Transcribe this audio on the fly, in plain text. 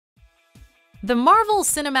The Marvel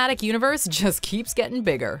Cinematic Universe just keeps getting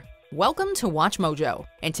bigger. Welcome to WatchMojo,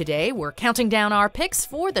 and today we're counting down our picks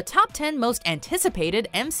for the top 10 most anticipated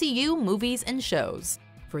MCU movies and shows.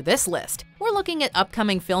 For this list, we're looking at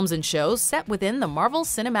upcoming films and shows set within the Marvel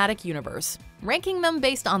Cinematic Universe, ranking them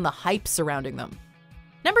based on the hype surrounding them.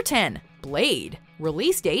 Number 10, Blade.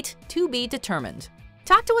 Release date to be determined.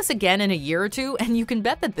 Talk to us again in a year or two, and you can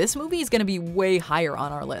bet that this movie is going to be way higher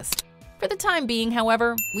on our list. For the time being,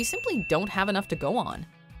 however, we simply don't have enough to go on.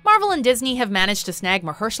 Marvel and Disney have managed to snag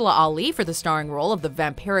Mahershala Ali for the starring role of the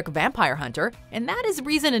vampiric vampire hunter, and that is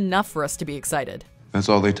reason enough for us to be excited. That's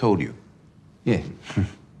all they told you? Yeah.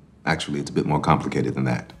 Actually, it's a bit more complicated than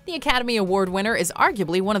that. The Academy Award winner is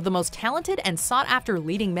arguably one of the most talented and sought-after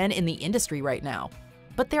leading men in the industry right now.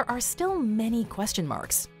 But there are still many question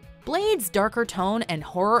marks. Blade's darker tone and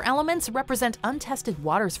horror elements represent untested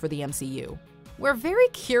waters for the MCU. We're very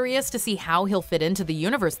curious to see how he'll fit into the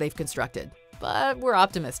universe they've constructed, but we're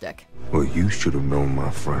optimistic. What you should have known, my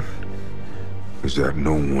friend, is that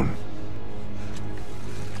no one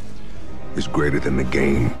is greater than the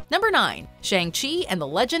game. Number 9, Shang-Chi and the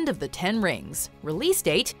Legend of the Ten Rings. Release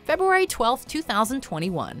date, February 12,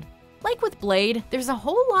 2021. Like with Blade, there's a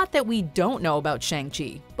whole lot that we don't know about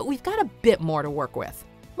Shang-Chi, but we've got a bit more to work with.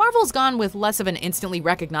 Marvel's gone with less of an instantly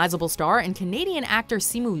recognizable star in Canadian actor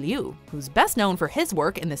Simu Liu, who's best known for his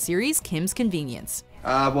work in the series Kim's Convenience.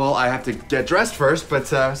 Well, I have to get dressed first,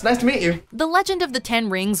 but it's nice to meet you. The Legend of the Ten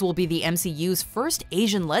Rings will be the MCU's first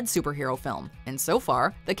Asian-led superhero film, and so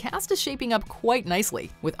far, the cast is shaping up quite nicely,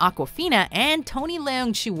 with Awkwafina and Tony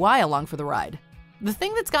Leung Chihuahua along for the ride. The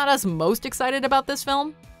thing that's got us most excited about this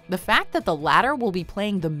film? The fact that the latter will be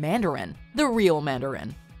playing the Mandarin, the real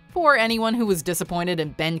Mandarin. For anyone who was disappointed in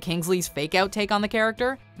Ben Kingsley's fake-out take on the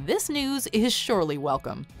character, this news is surely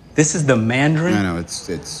welcome. This is the Mandarin? I know,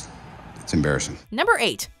 it's embarrassing. Number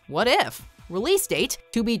 8, What If? Release date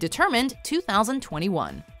to be determined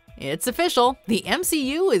 2021. It's official, the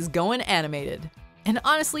MCU is going animated. And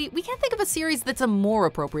honestly, we can't think of a series that's a more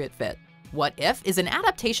appropriate fit. What If is an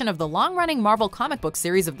adaptation of the long-running Marvel comic book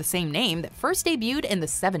series of the same name that first debuted in the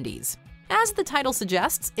 70s. As the title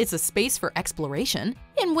suggests, it's a space for exploration,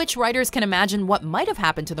 in which writers can imagine what might have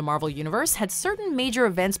happened to the Marvel Universe had certain major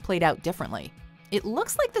events played out differently. It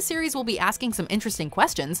looks like the series will be asking some interesting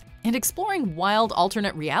questions and exploring wild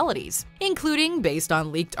alternate realities, including, based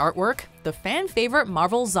on leaked artwork, the fan-favorite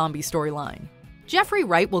Marvel zombie storyline. Jeffrey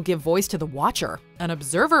Wright will give voice to the Watcher, an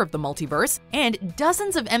observer of the multiverse, and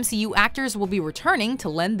dozens of MCU actors will be returning to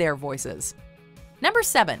lend their voices. Number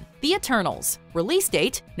 7, The Eternals. Release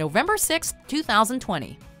date, November 6,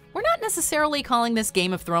 2020. We're not necessarily calling this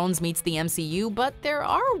Game of Thrones meets the MCU, but there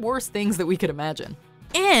are worse things that we could imagine.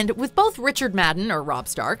 And with both Richard Madden, or Robb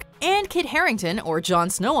Stark, and Kit Harington, or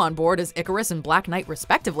Jon Snow on board as Ikaris and Black Knight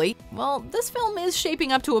respectively, well, this film is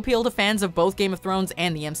shaping up to appeal to fans of both Game of Thrones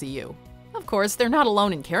and the MCU. Of course, they're not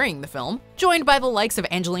alone in carrying the film, joined by the likes of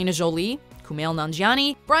Angelina Jolie, Kumail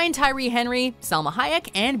Nanjiani, Brian Tyree Henry, Salma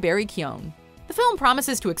Hayek, and Barry Keoghan. The film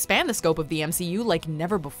promises to expand the scope of the MCU like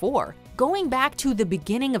never before, going back to the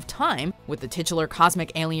beginning of time, with the titular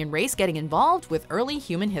cosmic alien race getting involved with early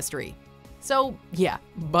human history. So yeah,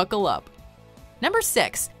 buckle up. Number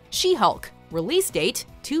 6, She-Hulk. Release date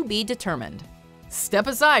to be determined. Step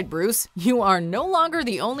aside, Bruce. You are no longer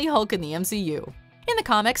the only Hulk in the MCU. In the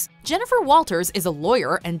comics, Jennifer Walters is a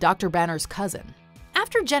lawyer and Dr. Banner's cousin.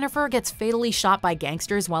 After Jennifer gets fatally shot by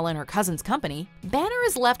gangsters while in her cousin's company, Banner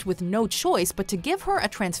is left with no choice but to give her a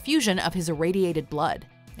transfusion of his irradiated blood.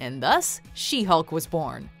 And thus, She-Hulk was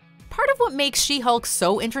born. Part of what makes She-Hulk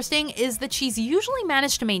so interesting is that she's usually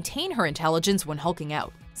managed to maintain her intelligence when hulking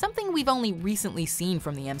out, something we've only recently seen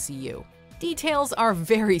from the MCU. Details are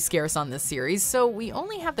very scarce on this series, so we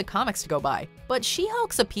only have the comics to go by. But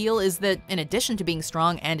She-Hulk's appeal is that, in addition to being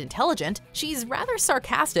strong and intelligent, she's rather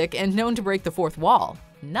sarcastic and known to break the fourth wall,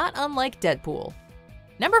 not unlike Deadpool.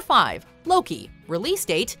 Number 5, Loki. Release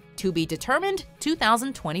date to be determined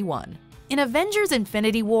 2021. In Avengers: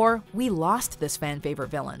 Infinity War, we lost this fan-favorite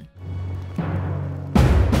villain.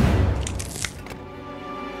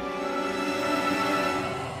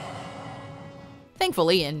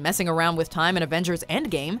 Thankfully, in messing around with time in Avengers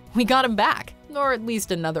Endgame, we got him back, or at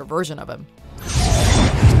least another version of him.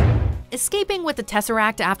 Escaping with the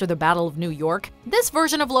Tesseract after the Battle of New York, this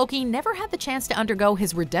version of Loki never had the chance to undergo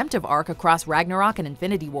his redemptive arc across Ragnarok and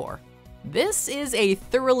Infinity War. This is a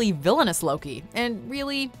thoroughly villainous Loki, and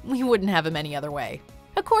really, we wouldn't have him any other way.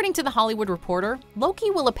 According to The Hollywood Reporter,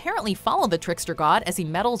 Loki will apparently follow the trickster god as he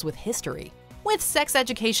meddles with history. With Sex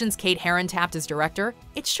Education's Kate Herron tapped as director,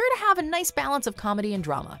 it's sure to have a nice balance of comedy and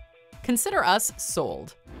drama. Consider us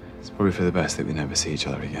sold. It's probably for the best that we never see each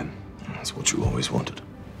other again. That's what you always wanted.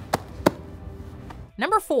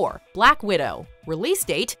 Number 4, Black Widow. Release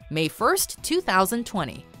date, May 1st,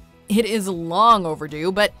 2020. It is long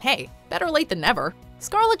overdue, but hey, better late than never.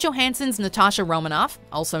 Scarlett Johansson's Natasha Romanoff,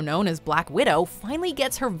 also known as Black Widow, finally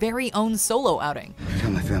gets her very own solo outing.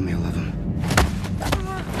 Tell my family I love them.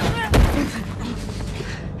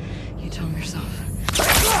 You tell them yourself.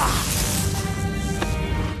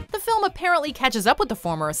 The film apparently catches up with the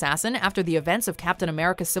former assassin after the events of Captain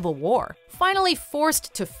America: Civil War, finally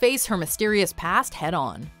forced to face her mysterious past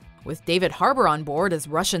head-on. With David Harbour on board as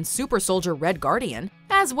Russian super soldier Red Guardian,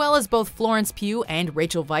 as well as both Florence Pugh and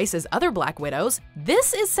Rachel Weisz as other Black Widows,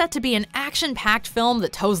 this is set to be an action-packed film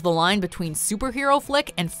that toes the line between superhero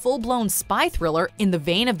flick and full-blown spy thriller in the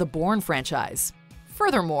vein of the Bourne franchise.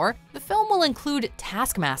 Furthermore, the film will include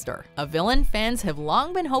Taskmaster, a villain fans have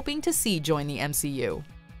long been hoping to see join the MCU.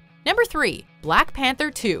 Number 3, Black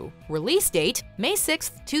Panther 2. Release date, May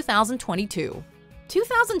 6th, 2022.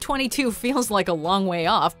 2022 feels like a long way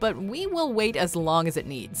off, but we will wait as long as it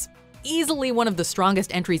needs. Easily one of the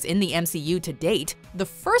strongest entries in the MCU to date, the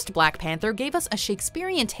first Black Panther gave us a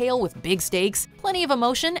Shakespearean tale with big stakes, plenty of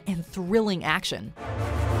emotion, and thrilling action.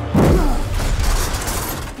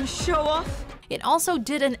 Show off? It also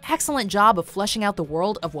did an excellent job of fleshing out the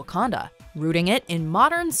world of Wakanda, rooting it in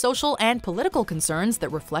modern social and political concerns that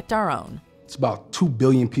reflect our own. It's about 2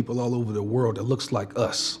 billion people all over the world that looks like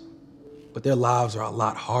us, but their lives are a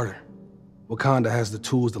lot harder. Wakanda has the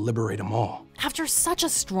tools to liberate them all. After such a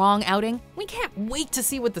strong outing, we can't wait to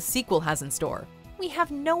see what the sequel has in store. We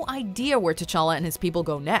have no idea where T'Challa and his people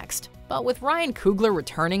go next, but with Ryan Coogler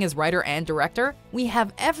returning as writer and director, we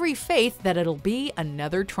have every faith that it'll be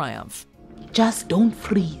another triumph. Just don't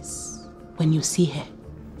freeze when you see her.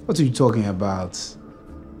 What are you talking about?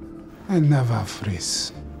 I never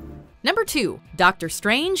freeze. Number 2, Doctor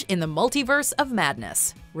Strange in the Multiverse of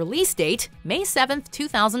Madness. Release date, May 7th,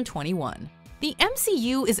 2021. The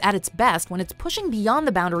MCU is at its best when it's pushing beyond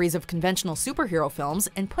the boundaries of conventional superhero films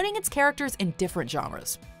and putting its characters in different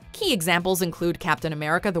genres. Key examples include Captain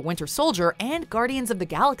America: The Winter Soldier and Guardians of the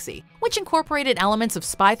Galaxy, which incorporated elements of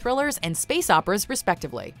spy thrillers and space operas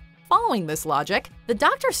respectively. Following this logic, the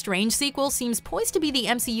Doctor Strange sequel seems poised to be the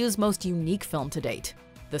MCU's most unique film to date.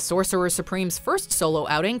 The Sorcerer Supreme's first solo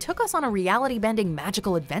outing took us on a reality-bending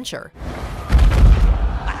magical adventure.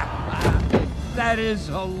 That is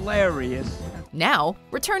hilarious. Now,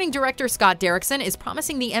 returning director Scott Derrickson is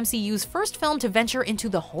promising the MCU's first film to venture into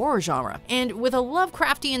the horror genre, and with a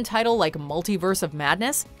Lovecraftian title like Multiverse of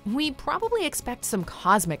Madness, we probably expect some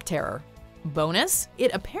cosmic terror. Bonus,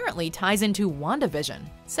 it apparently ties into WandaVision,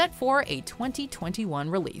 set for a 2021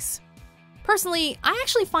 release. Personally, I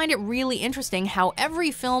actually find it really interesting how every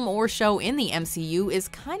film or show in the MCU is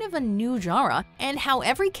kind of a new genre, and how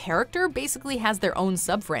every character basically has their own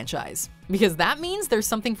sub-franchise, because that means there's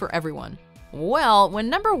something for everyone. Well, when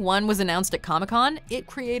number 1 was announced at Comic-Con, it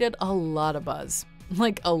created a lot of buzz.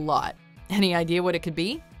 Like, a lot. Any idea what it could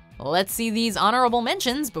be? Let's see these honorable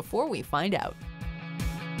mentions before we find out.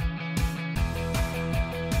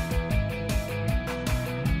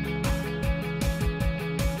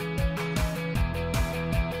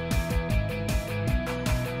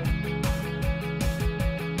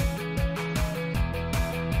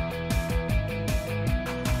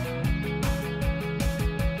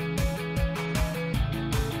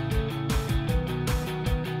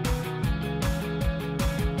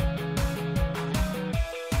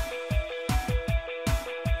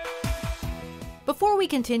 Before we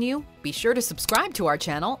continue, be sure to subscribe to our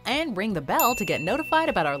channel and ring the bell to get notified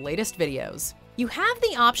about our latest videos. You have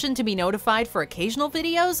the option to be notified for occasional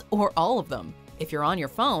videos or all of them. If you're on your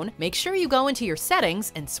phone, make sure you go into your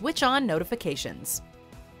settings and switch on notifications.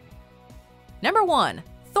 Number 1,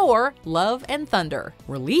 Thor: Love and Thunder.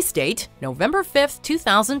 Release date, November 5th,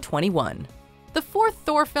 2021. The fourth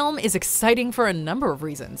Thor film is exciting for a number of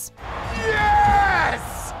reasons.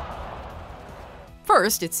 Yes!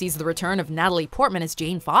 First, it sees the return of Natalie Portman as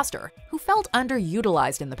Jane Foster, who felt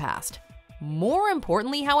underutilized in the past. More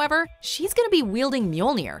importantly, however, she's going to be wielding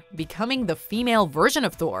Mjolnir, becoming the female version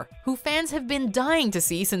of Thor, who fans have been dying to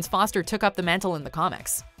see since Foster took up the mantle in the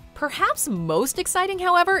comics. Perhaps most exciting,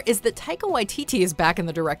 however, is that Taika Waititi is back in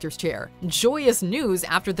the director's chair. Joyous news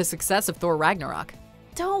after the success of Thor Ragnarok.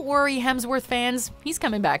 Don't worry, Hemsworth fans, he's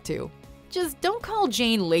coming back too. Just don't call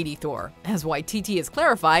Jane Lady Thor. As Waititi has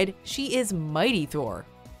clarified, she is Mighty Thor.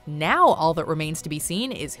 Now all that remains to be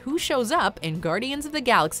seen is who shows up in Guardians of the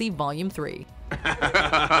Galaxy Volume 3.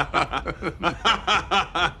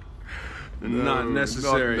 Not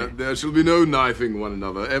necessary. There shall be no knifing one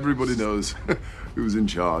another. Everybody knows who's in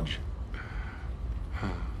charge.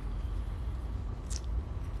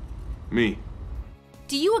 Me.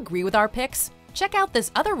 Do you agree with our picks? Check out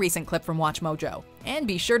this other recent clip from WatchMojo, and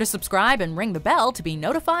be sure to subscribe and ring the bell to be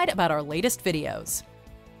notified about our latest videos.